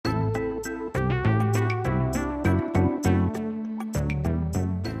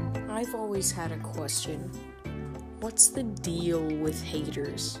always had a question. What's the deal with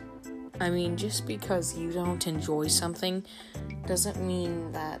haters? I mean, just because you don't enjoy something doesn't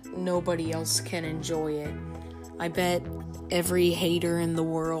mean that nobody else can enjoy it. I bet every hater in the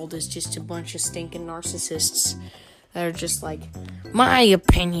world is just a bunch of stinking narcissists that are just like, my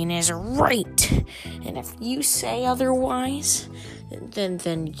opinion is right, and if you say otherwise,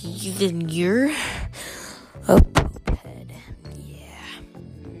 then you're a poophead. Yeah.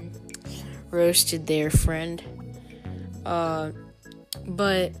 Roasted there, friend.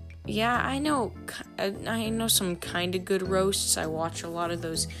 But yeah, I know some kind of good roasts. I watch a lot of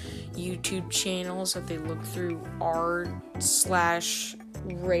those YouTube channels that they look through r/rare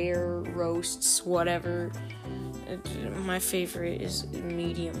roasts, whatever. My favorite is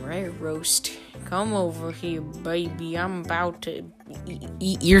medium rare roast. Come over here, baby. I'm about to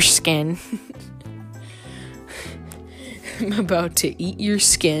eat your skin. I'm about to eat your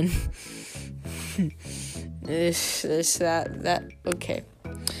skin. Okay.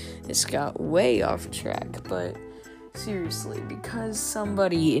 This got way off track, but seriously, because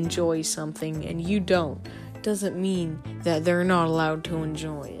somebody enjoys something and you don't, doesn't mean that they're not allowed to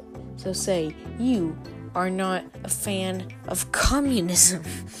enjoy it. So say you are not a fan of communism,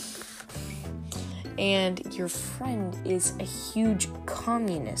 and your friend is a huge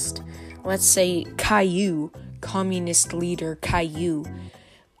communist. Let's say Caillou, communist leader Caillou,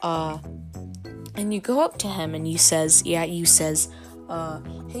 and you go up to him and you says, hey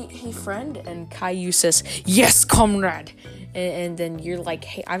friend, and Caillou says, yes, comrade, and then you're like,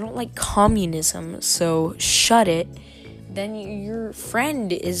 hey, I don't like communism, so shut it. Then your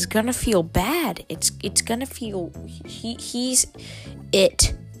friend is gonna feel bad. It's gonna feel he's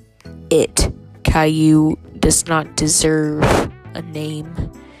it. Caillou does not deserve a name.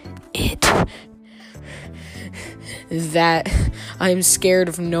 It. That I'm scared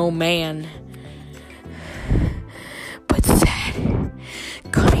of no man. But that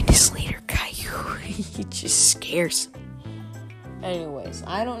communist leader Caillou, he just scares me. Anyways,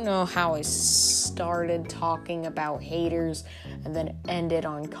 I don't know how I started talking about haters and then ended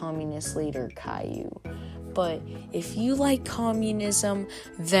on communist leader Caillou. But if you like communism,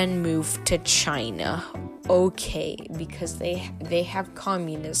 then move to China. Okay, because they have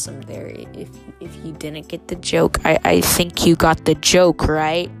communism there. If you didn't get the joke, I think you got the joke,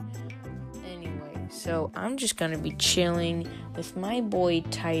 right? Anyway, so I'm just gonna be chilling with my boy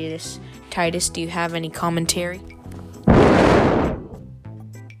Titus. Titus, do you have any commentary?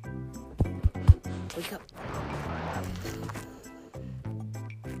 Wake up.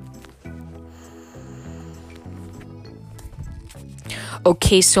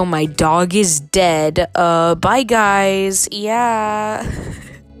 Okay, so my dog is dead. Bye guys. Yeah.